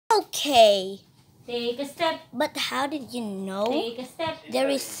Okay. Take a step. But how did you know Take a step.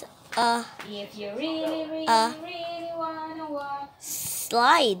 there is a If you really, really, Uh. really wanna walk,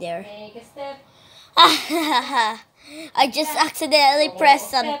 slide there? take a step. I just accidentally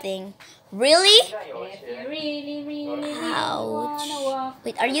pressed something. Really? If you really, really, really Ouch. wanna walk,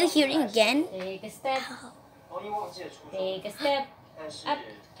 Wait, are you hearing again? take a step. Take a step. Up.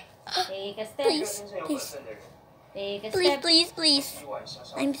 Take a step. Please, please, Take a please, step. please, please.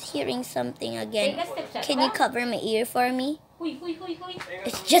 I'm hearing something again. Take a step, Shaka. Can you cover my ear for me? Huy, huy, huy, huy.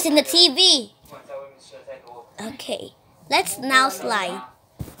 It's just in the TV. Okay, let's now slide.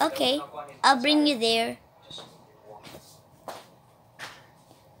 Okay, I'll bring you there.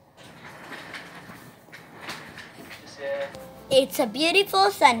 It's a beautiful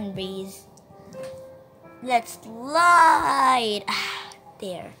sun breeze. Let's slide.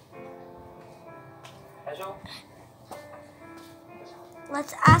 There.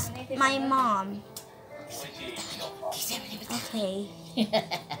 Let's ask my mom. Okay.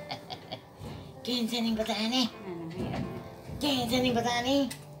 Kinsa ning bataan ni? Kinsa ning bataan ni?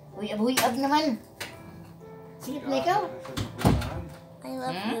 Uyab naman. Silip na ikaw. I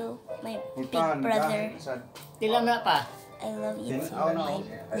love you, my big brother. Tilam na pa. I love you too, my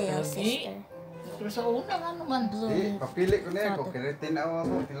little sister. Pero sa una nga naman. Blooming. Kapili ko na ako, kaya tinawa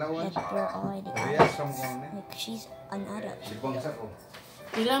mo, tilawan. Like we're already Parehas adults. ang mga Like she's an adult. libang sa ko.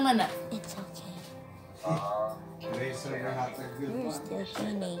 Tilam na. It's okay. Racer na hatag yun. We're still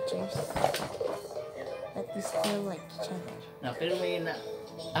teenagers. But we still like each other. Na pero may na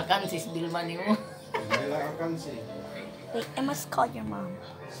akan sis Bilman ni mo. Wala akan si. Wait, I must call your mom.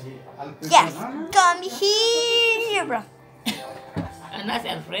 Si Alpes. Yes! Come here! Ana si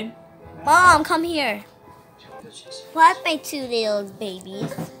Alfred. Mom, come here. What, my two little babies?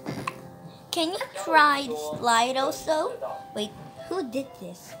 Can you try the slide also? Wait, who did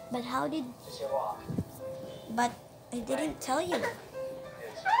this? But how did... But I didn't tell you to do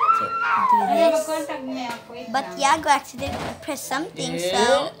this. Mag-contact niya ako. But Yago accidentally pressed something,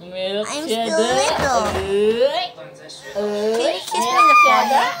 so Milk I'm cheddar. still little. Can you kiss me in the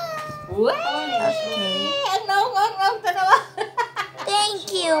forehead? Okay. Ang tanawa. Thank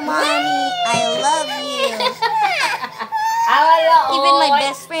you, Mommy. I love you. Awala. Even my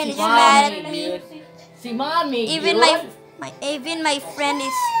best friend is mad at me. Si Mommy. Even my friend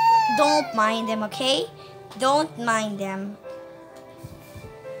is. Don't mind them, okay? Don't mind them.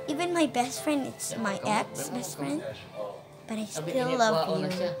 Even my best friend, it's my ex-best friend, but I still love you.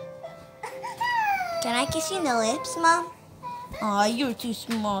 Can I kiss you in the lips, Mom? Aw, you're too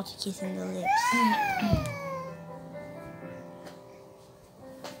small to kiss in the lips.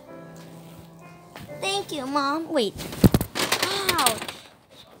 Thank you, Mom. Wait. Ouch.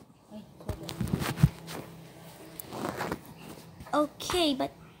 Okay,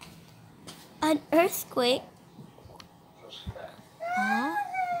 but an earthquake? Huh?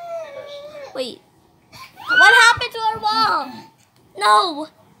 Wait. What happened to our wall? No.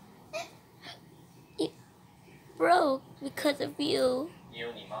 It broke because of you.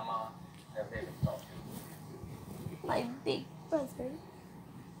 My big brother.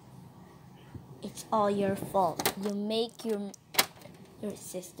 It's all your fault. You make your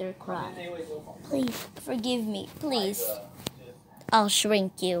sister cry. Please forgive me, please. I'll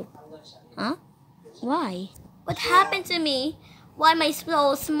shrink you. Huh? Why? What happened to me? Why am I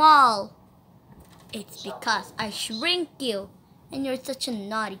so small? It's because I shrink you, and you're such a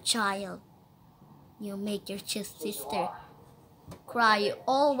naughty child. You make your sister cry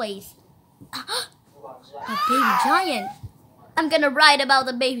always. A baby giant. I'm gonna write about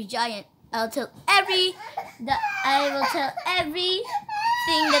the baby giant. I will tell everything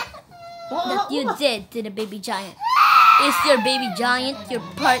that you did to the baby giant. Is your baby giant your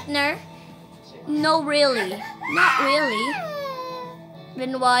partner? No, really. Not really.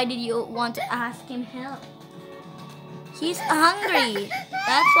 Then why did you want to ask him help? He's hungry.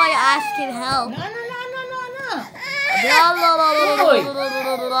 That's why I asked him help. No. Blah, blah, blah, blah, Hoy! blah, blah,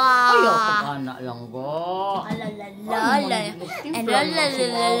 blah, blah. Ayaw pag-anak lang ko. And la la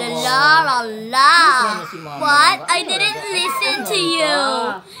la la la la. What? I didn't listen to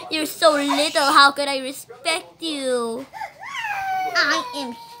you. You're so little. How could I respect you? I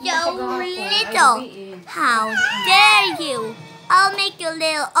am so little. How dare you? I'll make you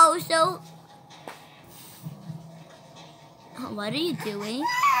little also. What are you doing?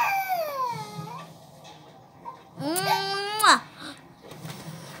 Mwah.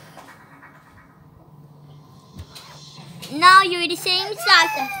 Now you're the same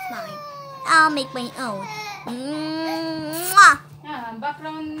size as mine. I'll make my own. Mwah.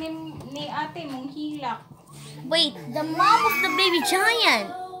 Background ni ate mong hilak. Wait, the mom of the baby giant.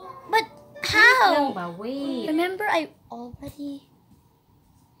 But Lang how? ba, wait. Remember, I already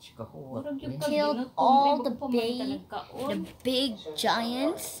Murag yung killed pagbinutom, all eh, the bako pa man big, talagkaon. the big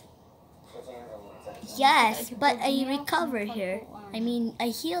giants. Yes, but I recovered her. I mean, I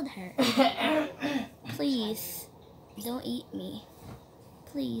healed her. Please, don't eat me.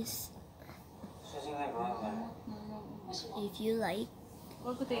 Please. If you like,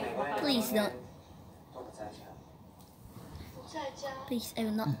 Wag ko tayo baka- please don't. Please, I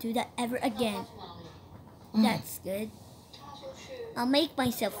will not do that ever again. That's good. I'll make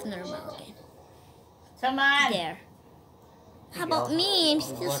myself normal again. Saman! There. How about me? I'm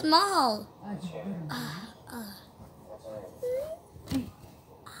still small.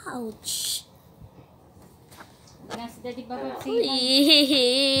 Ouch. Nasa daddy ba ba?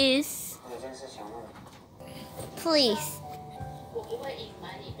 Please. Please.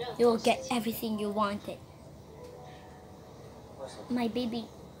 You will get everything you wanted. My baby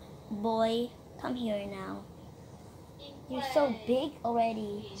boy, come here now. You're so big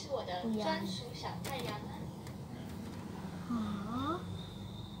already. Yan. Aww.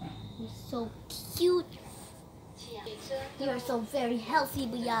 You're so cute. You're so very healthy,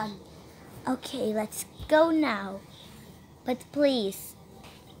 Buyang. Okay, let's go now. But please,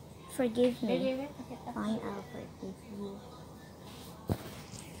 forgive me. Fine, I'll forgive you.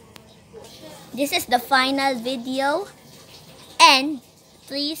 This is the final video. And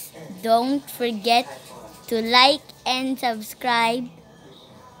please don't forget to like and subscribe.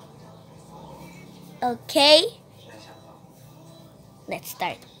 Okay? Let's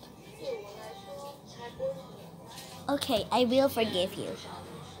start. Okay, I will forgive you.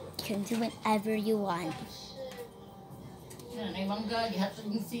 You can do whatever you want. Yan, ay mangga, dihatod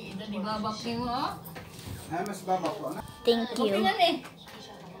yung si ida di babak ni mo, oh. Ay, mas babak ko na. Thank Okay you. na ni.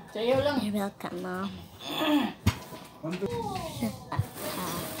 Sayo lang. You're welcome, Mom. Bantu.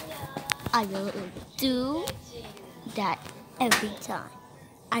 I will do that every time.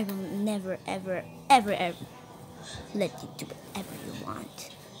 I will never, ever, ever, ever let you do whatever you want.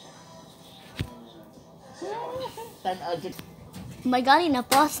 Tanaw jud. Oh my God,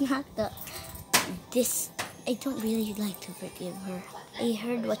 na-pause na the this. I don't really like to forgive her. I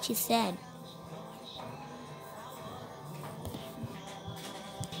heard what she said.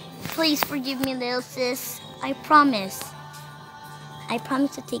 Please forgive me, little sis. I promise. I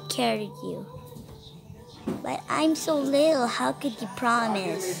promise to take care of you. But I'm so little. How could you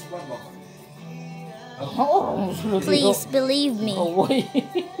promise? Oo, sulod Please believe me. Away.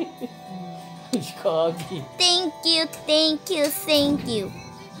 Kagi. Thank you, thank you, thank you.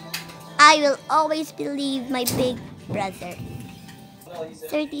 I will always believe my big brother.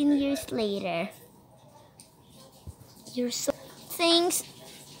 13 years later. You're so...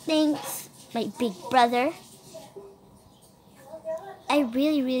 Thanks, my big brother. I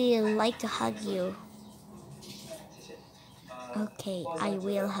really, really like to hug you. Okay, I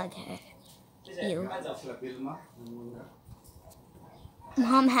will hug her. You.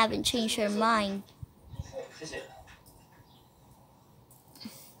 Mom haven't changed her mind.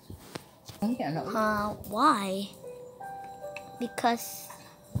 Why? Because,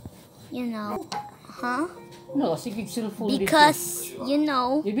 you know, No, sige cellphone because, you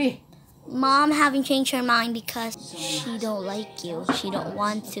know, Bibi. Mom haven't changed her mind because she don't like you. She don't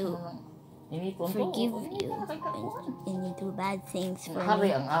want to forgive you and you do bad things for Hari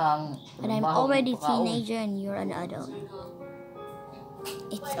me. ang But I'm already a teenager and you're an adult.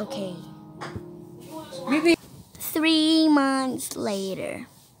 It's okay. Bibi. 3 months later.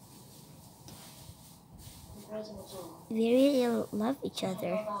 We really love each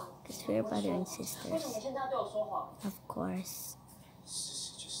other because we're brother and sisters. Of course.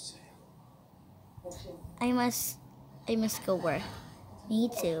 I must go work. Me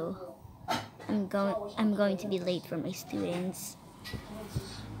too. I'm going to be late for my students.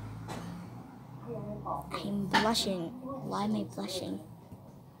 I'm blushing. Why am I blushing?